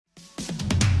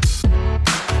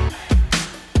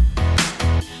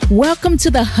Welcome to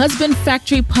the Husband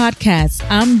Factory Podcast.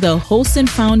 I'm the host and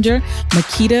founder,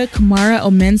 Makita Kamara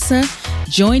Omensa.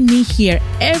 Join me here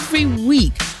every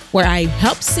week where I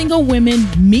help single women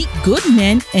meet good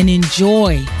men and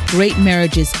enjoy great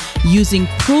marriages using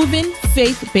proven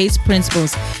faith-based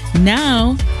principles.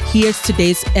 Now, here's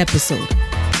today's episode.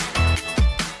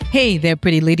 Hey there,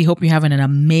 pretty lady. Hope you're having an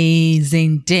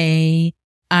amazing day.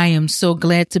 I am so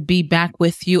glad to be back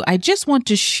with you. I just want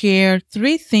to share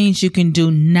 3 things you can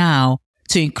do now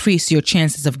to increase your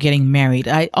chances of getting married.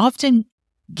 I often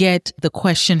get the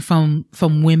question from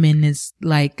women is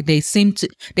like within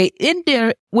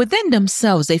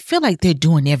themselves, they feel like they're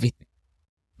doing everything.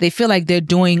 They feel like they're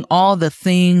doing all the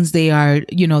things. They are,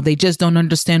 they just don't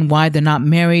understand why they're not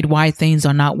married, why things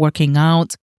are not working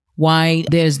out, why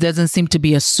there doesn't seem to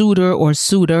be a suitor or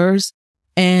suitors.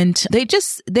 And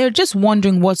they're just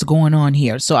wondering what's going on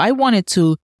here. So I wanted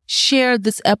to share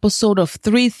this episode of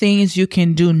 3 things you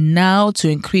can do now to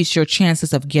increase your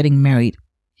chances of getting married.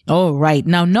 All right.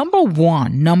 Now, number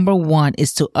one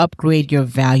is to upgrade your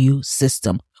value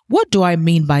system. What do I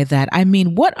mean by that? I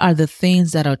mean, what are the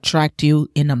things that attract you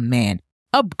in a man?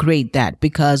 Upgrade that,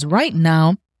 because right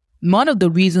now, one of the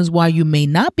reasons why you may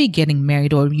not be getting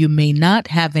married or you may not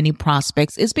have any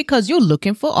prospects is because you're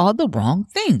looking for all the wrong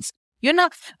things. You're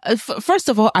not, first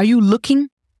of all, are you looking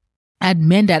at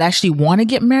men that actually want to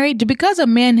get married? Because a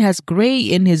man has gray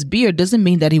in his beard doesn't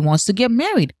mean that he wants to get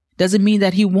married. Doesn't mean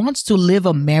that he wants to live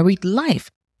a married life.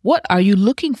 What are you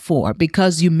looking for?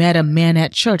 Because you met a man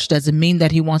at church doesn't mean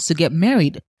that he wants to get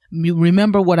married. You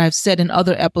remember what I've said in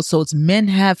other episodes. Men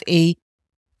have a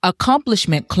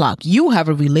accomplishment clock. You have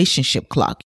a relationship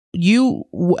clock. You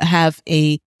have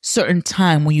a certain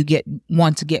time when you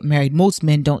want to get married. Most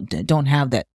men don't have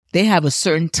that. They have a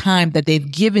certain time that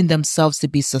they've given themselves to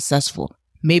be successful.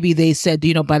 Maybe they said,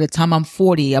 by the time I'm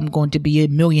 40, I'm going to be a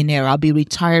millionaire. I'll be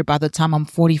retired by the time I'm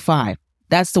 45.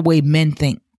 That's the way men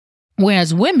think.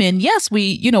 Whereas women, yes,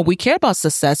 we care about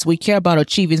success. We care about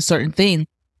achieving certain things.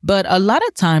 But a lot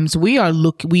of times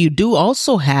we do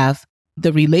also have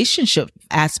the relationship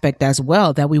aspect as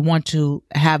well that we want to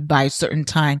have by a certain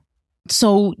time.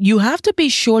 So you have to be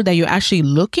sure that you're actually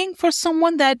looking for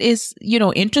someone that is,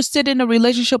 interested in a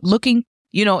relationship,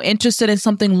 interested in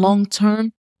something long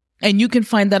term. And you can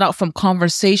find that out from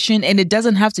conversation. And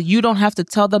you don't have to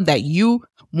tell them that you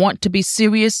want to be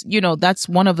serious. That's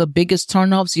one of the biggest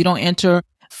turnoffs. You don't enter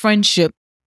friendship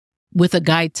with a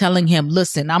guy telling him,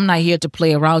 listen, I'm not here to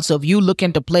play around. So if you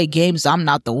looking to play games, I'm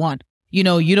not the one. You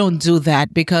don't do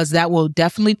that, because that will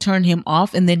definitely turn him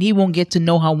off. And then he won't get to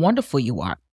know how wonderful you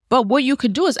are. But what you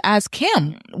could do is ask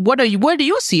him, where do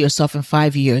you see yourself in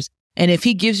 5 years? And if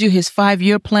he gives you his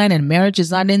 5-year plan and marriage is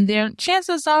not in there,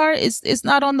 chances are it's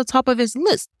not on the top of his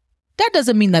list. That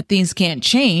doesn't mean that things can't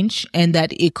change and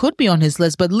that it could be on his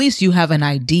list, but at least you have an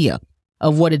idea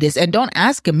of what it is. And don't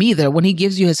ask him either. When he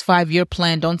gives you his 5-year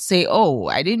plan, don't say,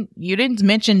 you didn't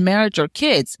mention marriage or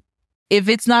kids. If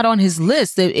it's not on his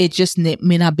list, it just may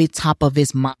not be top of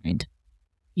his mind.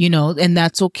 And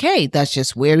that's okay. That's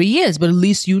just where he is. But at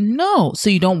least so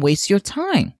you don't waste your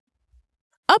time.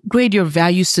 Upgrade your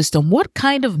value system. What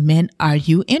kind of men are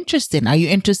you interested in? Are you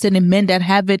interested in men that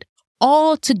have it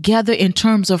all together in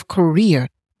terms of career,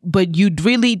 but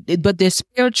their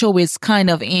spiritual is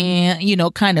kind of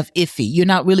iffy. You're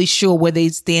not really sure where they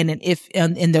stand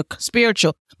in their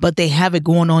spiritual, but they have it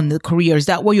going on in the career. Is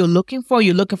that what you're looking for?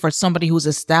 You're looking for somebody who's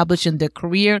established in their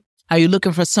career. Are you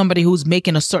looking for somebody who's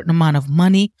making a certain amount of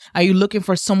money? Are you looking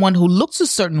for someone who looks a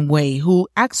certain way, who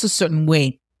acts a certain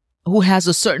way, who has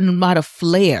a certain amount of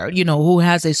flair, who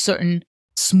has a certain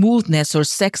smoothness or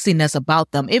sexiness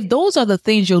about them? If those are the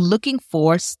things you're looking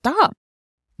for, stop.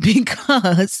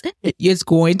 Because it's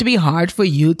going to be hard for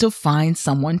you to find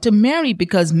someone to marry,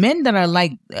 because men that are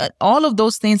like all of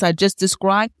those things I just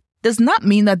described does not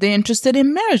mean that they're interested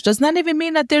in marriage. Does not even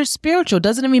mean that they're spiritual.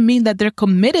 Doesn't even mean that they're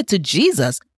committed to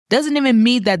Jesus. Doesn't even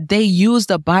mean that they use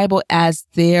the Bible as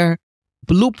their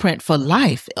blueprint for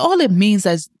life. All it means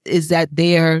is that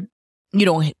they're,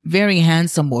 very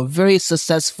handsome or very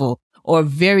successful or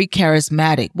very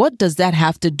charismatic. What does that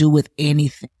have to do with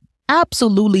anything?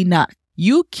 Absolutely not.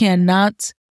 You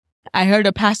cannot. I heard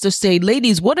a pastor say,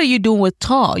 ladies, what are you doing with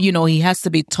tall? He has to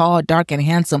be tall, dark, and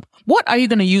handsome. What are you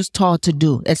going to use tall to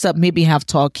do? Except maybe have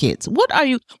tall kids. What are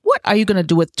you going to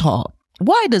do with tall?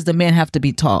 Why does the man have to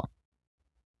be tall?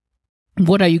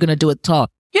 What are you going to do with tall?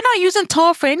 You're not using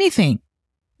tall for anything.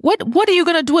 What are you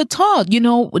going to do with tall?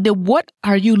 What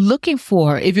are you looking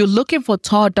for? If you're looking for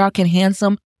tall, dark, and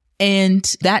handsome,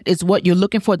 and that is what you're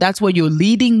looking for, that's what you're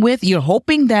leading with, you're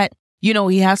hoping that,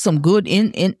 he has some good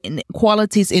in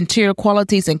qualities, interior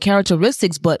qualities and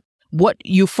characteristics, but what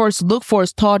you first look for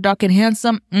is tall, dark, and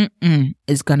handsome,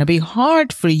 it's going to be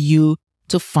hard for you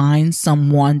to find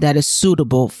someone that is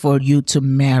suitable for you to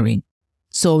marry.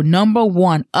 So number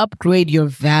one, upgrade your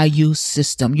value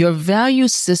system. Your value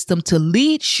system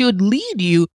should lead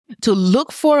you to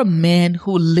look for a man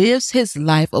who lives his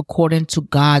life according to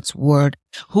God's word,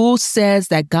 who says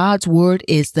that God's word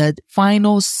is the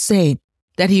final say,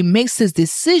 that he makes his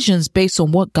decisions based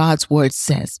on what God's word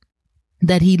says,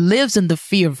 that he lives in the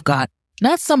fear of God,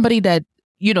 not somebody that,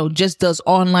 just does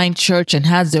online church and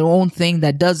has their own thing,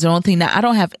 that does their own thing. Now, I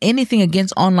don't have anything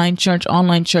against online church.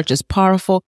 Online church is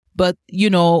powerful. But,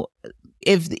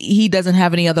 if he doesn't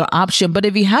have any other option, but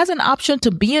if he has an option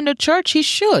to be in the church, he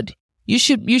should. You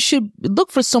should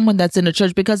look for someone that's in the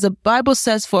church, because the Bible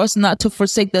says for us not to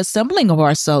forsake the assembling of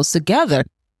ourselves together.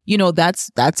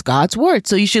 That's God's word.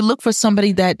 So you should look for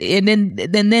somebody that, and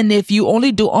then if you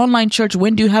only do online church,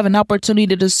 when do you have an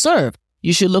opportunity to serve?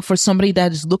 You should look for somebody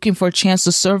that is looking for a chance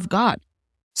to serve God.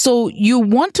 So you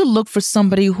want to look for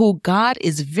somebody who God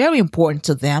is very important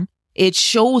to them. It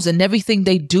shows in everything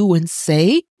they do and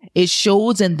say. It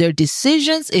shows in their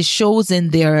decisions. It shows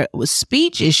in their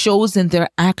speech. It shows in their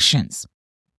actions.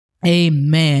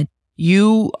 Amen.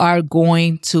 You are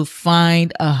going to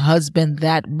find a husband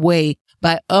that way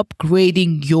by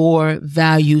upgrading your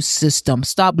value system.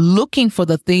 Stop looking for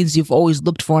the things you've always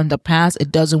looked for in the past.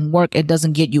 It doesn't work. It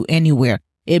doesn't get you anywhere.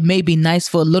 It may be nice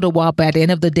for a little while, but at the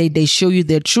end of the day, they show you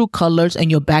their true colors and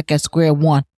you're back at square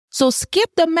one. So skip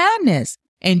the madness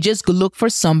and just look for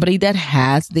somebody that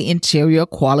has the interior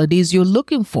qualities you're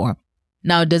looking for.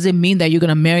 Now, does it mean that you're going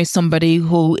to marry somebody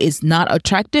who is not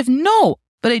attractive? No,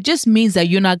 but it just means that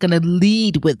you're not going to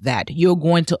lead with that. You're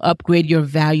going to upgrade your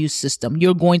value system.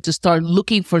 You're going to start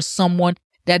looking for someone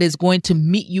that is going to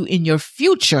meet you in your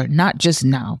future, not just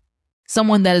now.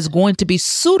 Someone that is going to be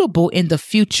suitable in the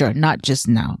future, not just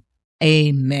now.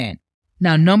 Amen.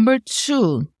 Now, number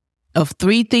 2 of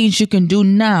 3 things you can do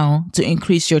now to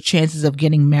increase your chances of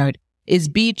getting married is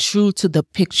be true to the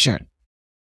picture.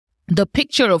 The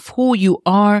picture of who you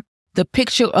are, the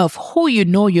picture of who you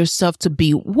know yourself to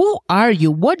be. Who are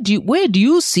you? Where do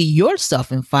you see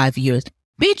yourself in 5 years?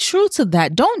 Be true to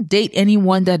that. Don't date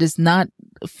anyone that is not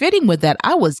fitting with that.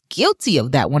 I was guilty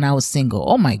of that when I was single.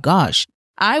 Oh my gosh.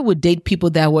 I would date people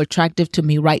that were attractive to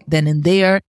me right then and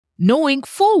there, knowing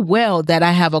full well that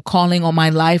I have a calling on my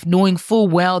life, knowing full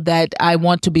well that I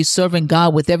want to be serving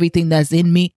God with everything that's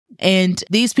in me. And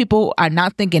these people are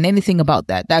not thinking anything about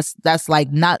that. That's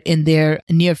like not in their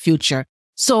near future.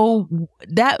 So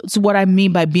that's what I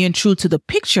mean by being true to the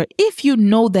picture. If you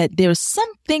know that there's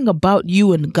something about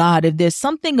you and God, if there's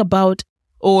something about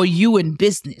or you in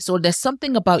business, or there's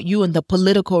something about you in the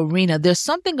political arena, there's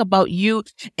something about you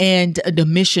and the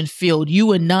mission field,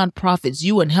 you in nonprofits,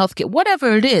 you in healthcare,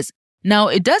 whatever it is. Now,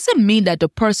 it doesn't mean that the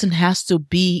person has to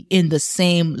be in the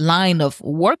same line of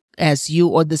work as you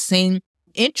or the same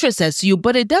interests as you,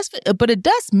 but it does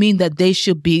mean that they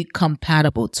should be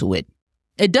compatible to it.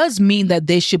 It does mean that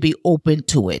they should be open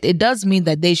to it. It does mean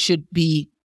that they should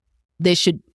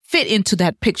fit into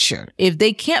that picture. If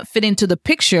they can't fit into the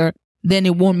picture, then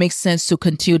it won't make sense to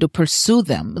continue to pursue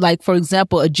them. Like, for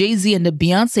example, a Jay-Z and a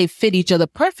Beyonce fit each other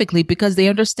perfectly because they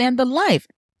understand the life.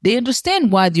 They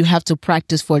understand why you have to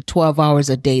practice for 12 hours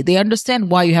a day. They understand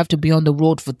why you have to be on the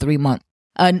road for 3 months.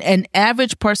 An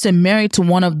average person married to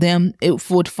one of them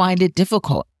would find it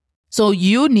difficult. So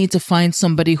you need to find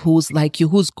somebody who's like you,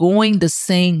 who's going the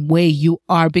same way you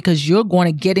are, because you're going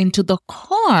to get into the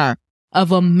car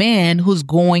of a man who's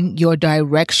going your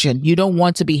direction. You don't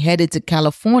want to be headed to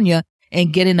California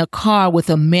and get in a car with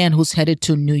a man who's headed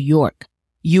to New York.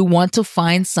 You want to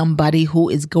find somebody who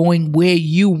is going where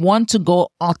you want to go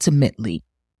ultimately.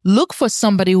 Look for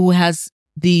somebody who has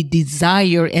the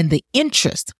desire and the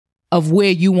interest of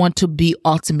where you want to be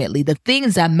ultimately, the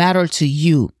things that matter to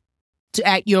you,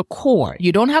 at your core.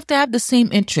 You don't have to have the same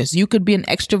interests. You could be an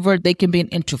extrovert. They can be an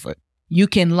introvert. You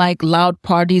can like loud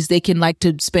parties. They can like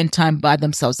to spend time by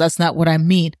themselves. That's not what I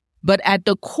mean. But at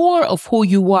the core of who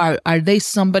you are they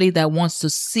somebody that wants to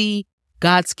see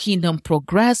God's kingdom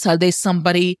progress? Are they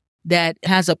somebody that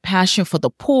has a passion for the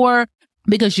poor?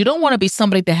 Because you don't want to be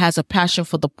somebody that has a passion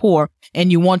for the poor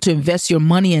and you want to invest your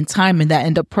money and time in that,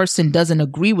 and the person doesn't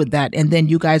agree with that, and then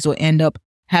you guys will end up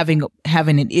having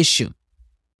an issue.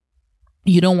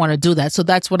 You don't want to do that. So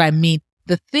that's what I mean.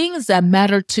 The things that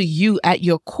matter to you at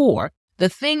your core, the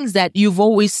things that you've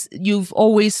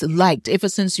always liked ever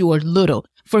since you were little.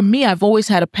 For me, I've always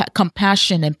had a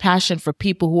compassion and passion for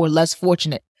people who are less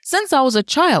fortunate since I was a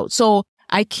child. So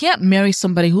I can't marry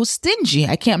somebody who's stingy.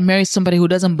 I can't marry somebody who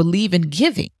doesn't believe in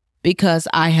giving, because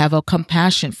I have a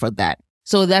compassion for that.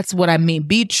 So that's what I mean.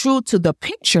 Be true to the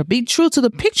picture. Be true to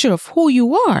the picture of who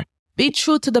you are. Be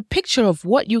true to the picture of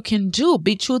what you can do.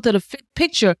 Be true to the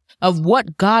picture of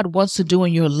what God wants to do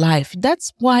in your life.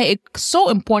 That's why it's so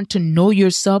important to know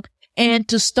yourself and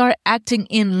to start acting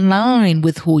in line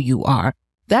with who you are.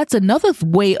 That's another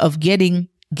way of getting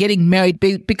married.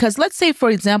 Because let's say, for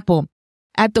example,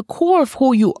 at the core of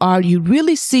who you are, you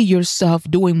really see yourself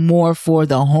doing more for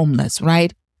the homeless,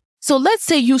 right? So let's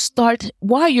say you start,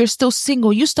 while you're still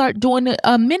single, you start doing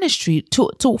a ministry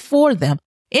for them.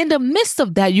 In the midst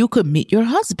of that, you could meet your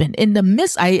husband. In the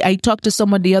midst, I talked to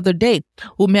someone the other day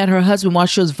who met her husband while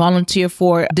she was volunteer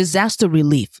for disaster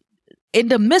relief. In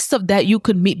the midst of that, you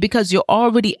could meet, because you're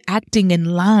already acting in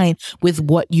line with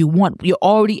what you want. You're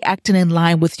already acting in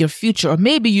line with your future. Or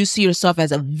maybe you see yourself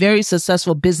as a very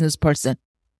successful business person.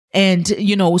 And,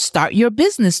 start your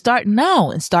business, start now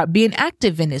and start being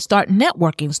active in it. Start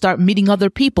networking, start meeting other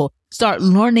people, start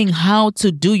learning how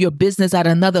to do your business at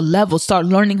another level, start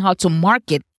learning how to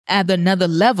market at another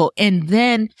level. And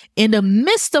then in the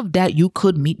midst of that, you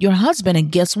could meet your husband.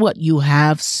 And guess what? You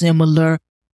have similar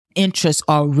interests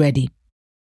already.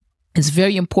 It's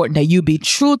very important that you be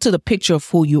true to the picture of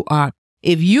who you are.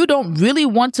 If you don't really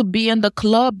want to be in the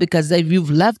club because if you've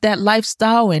left that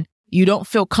lifestyle and you don't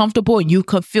feel comfortable and you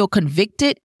could feel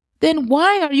convicted, then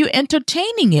why are you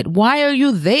entertaining it? Why are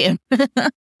you there?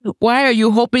 Why are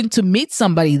you hoping to meet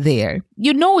somebody there?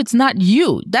 You know it's not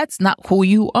you. That's not who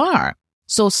you are.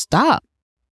 So stop.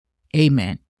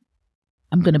 Amen.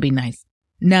 I'm going to be nice.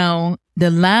 Now, the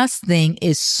last thing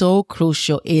is so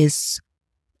crucial is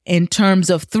in terms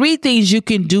of 3 things you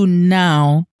can do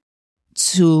now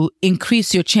to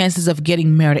increase your chances of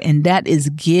getting married. And that is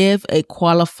give a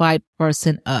qualified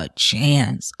person a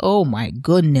chance. Oh my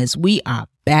goodness. We are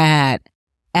bad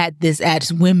at this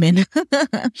as women.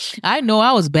 I know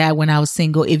I was bad when I was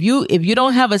single. If you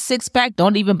don't have a 6-pack,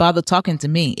 don't even bother talking to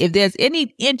me. If there's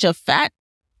any inch of fat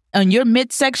on your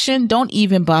midsection, don't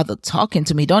even bother talking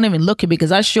to me. Don't even look at me,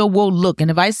 because I sure will look.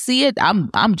 And if I see it,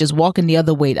 I'm just walking the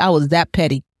other way. I was that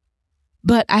petty.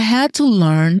 But I had to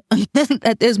learn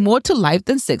that there's more to life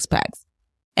than 6-packs.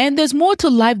 And there's more to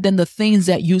life than the things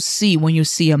that you see when you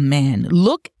see a man.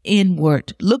 Look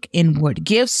inward. Look inward.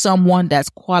 Give someone that's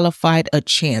qualified a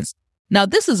chance. Now,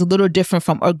 this is a little different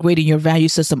from upgrading your value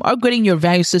system. Upgrading your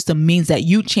value system means that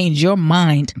you change your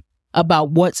mind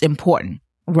about what's important,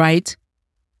 right?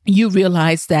 You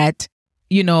realize that,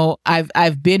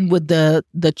 I've been with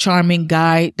the charming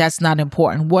guy. That's not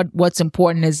important. What's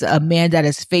important is a man that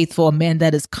is faithful, a man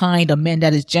that is kind, a man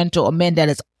that is gentle, a man that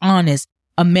is honest,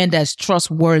 a man that's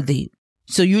trustworthy.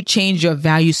 So you change your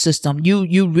value system.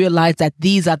 You realize that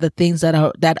these are the things that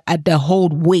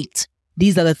hold weight.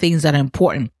 These are the things that are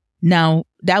important. Now,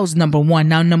 that was number 1.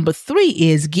 Now, number 3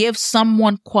 is give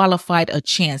someone qualified a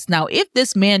chance. Now, if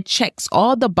this man checks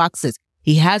all the boxes,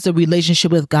 he has a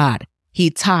relationship with God, he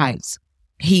tithes,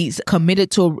 he's committed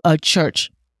to a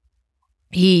church,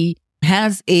 he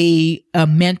has a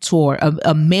mentor,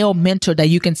 a male mentor that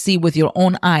you can see with your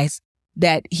own eyes,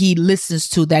 that he listens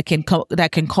to, that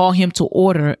can call him to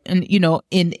order, and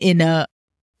in a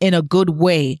good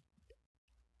way.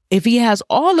 If he has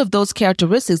all of those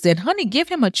characteristics, then honey, give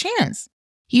him a chance.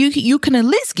 You can at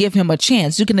least give him a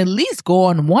chance. You can at least go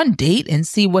on one date and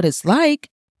see what it's like.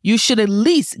 You should at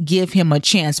least give him a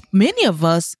chance. Many of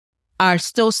us are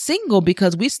still single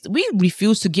because we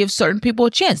refuse to give certain people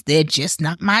a chance. They're just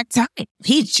not my type.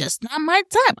 He's just not my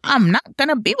type. I'm not going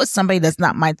to be with somebody that's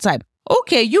not my type.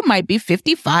 Okay, you might be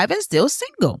 55 and still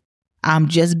single. I'm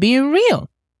just being real.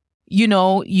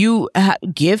 You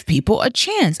give people a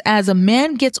chance. As a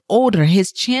man gets older,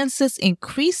 his chances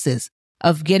increases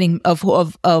of getting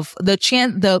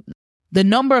the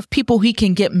number of people he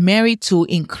can get married to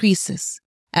increases.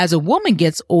 As a woman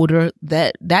gets older,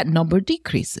 that number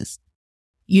decreases.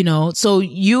 So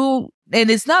and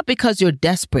it's not because you're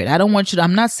desperate.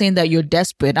 I'm not saying that you're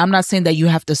desperate. I'm not saying that you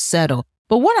have to settle.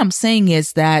 But what I'm saying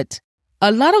is that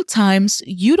a lot of times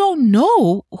you don't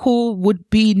know who would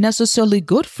be necessarily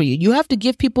good for you. You have to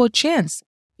give people a chance.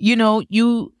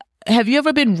 Have you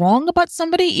ever been wrong about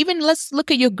somebody? Even let's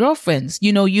look at your girlfriends.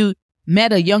 You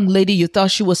met a young lady, you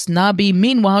thought she was snobby.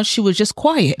 Meanwhile, she was just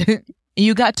quiet.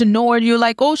 You got to know her and you're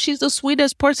like, oh, she's the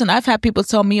sweetest person. I've had people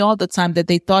tell me all the time that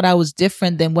they thought I was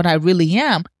different than what I really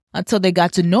am until they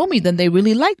got to know me. Then they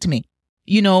really liked me.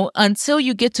 Until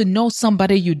you get to know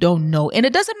somebody you don't know. And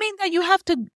it doesn't mean that you have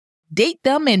to date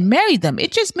them and marry them.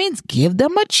 It just means give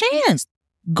them a chance.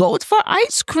 Go for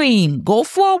ice cream. Go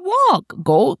for a walk.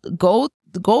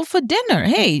 Go for dinner.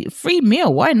 Hey, free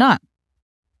meal. Why not?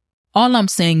 All I'm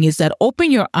saying is that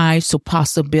open your eyes to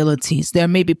possibilities. There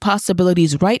may be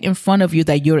possibilities right in front of you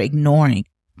that you're ignoring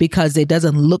because it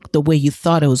doesn't look the way you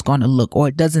thought it was going to look, or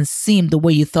it doesn't seem the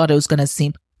way you thought it was going to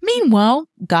seem. Meanwhile,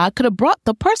 God could have brought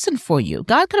the person for you.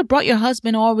 God could have brought your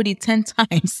husband already 10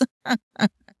 times.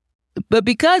 But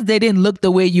because they didn't look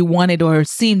the way you wanted or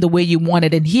seem the way you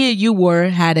wanted, and here you were,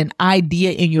 had an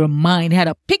idea in your mind, had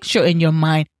a picture in your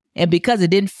mind, and because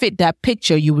it didn't fit that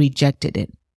picture, you rejected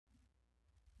it.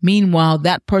 Meanwhile,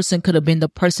 that person could have been the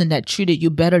person that treated you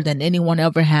better than anyone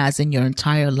ever has in your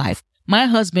entire life. My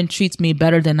husband treats me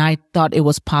better than I thought it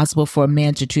was possible for a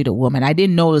man to treat a woman. I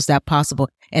didn't know it was that possible.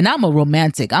 And I'm a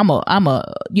romantic. I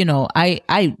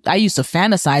used to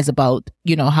fantasize about,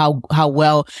 how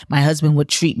well my husband would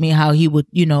treat me, how he would,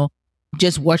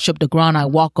 just worship the ground I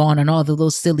walk on and all of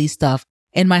those silly stuff.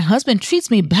 And my husband treats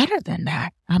me better than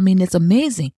that. I mean, it's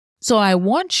amazing. So I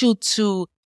want you to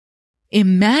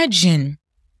imagine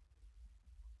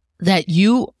that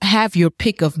you have your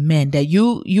pick of men, that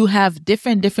you have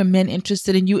different men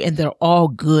interested in you, and they're all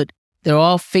good. They're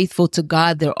all faithful to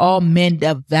God. They're all men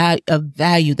of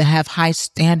value, that have high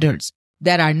standards,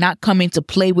 that are not coming to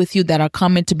play with you, that are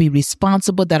coming to be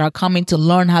responsible, that are coming to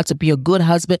learn how to be a good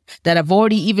husband, that have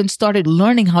already even started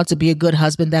learning how to be a good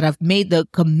husband, that have made the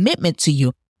commitment to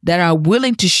you, that are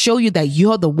willing to show you that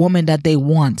you're the woman that they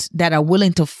want, that are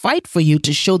willing to fight for you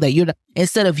to show that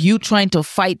instead of you trying to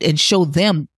fight and show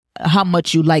them how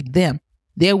much you like them,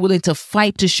 they're willing to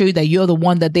fight to show you that you're the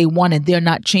one that they want, and they're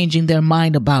not changing their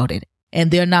mind about it. And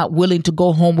they're not willing to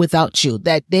go home without you,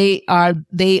 that they are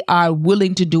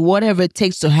willing to do whatever it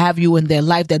takes to have you in their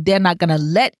life, that they're not going to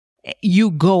let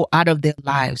you go out of their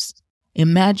lives.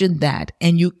 Imagine that.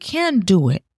 And you can do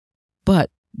it, but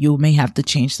you may have to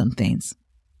change some things.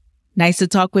 Nice to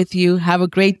talk with you. Have a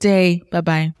great day.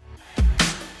 Bye-bye.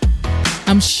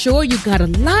 I'm sure you got a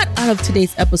lot out of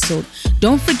today's episode.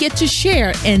 Don't forget to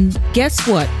share. And guess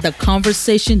what? The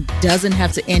conversation doesn't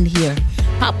have to end here.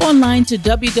 Hop online to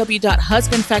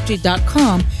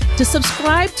www.husbandfactory.com to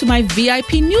subscribe to my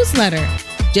VIP newsletter.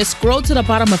 Just scroll to the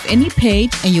bottom of any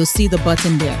page and you'll see the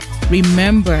button there.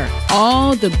 Remember,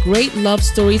 all the great love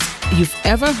stories you've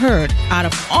ever heard, out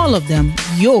of all of them,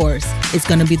 yours is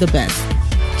going to be the best.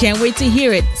 Can't wait to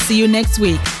hear it. See you next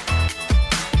week.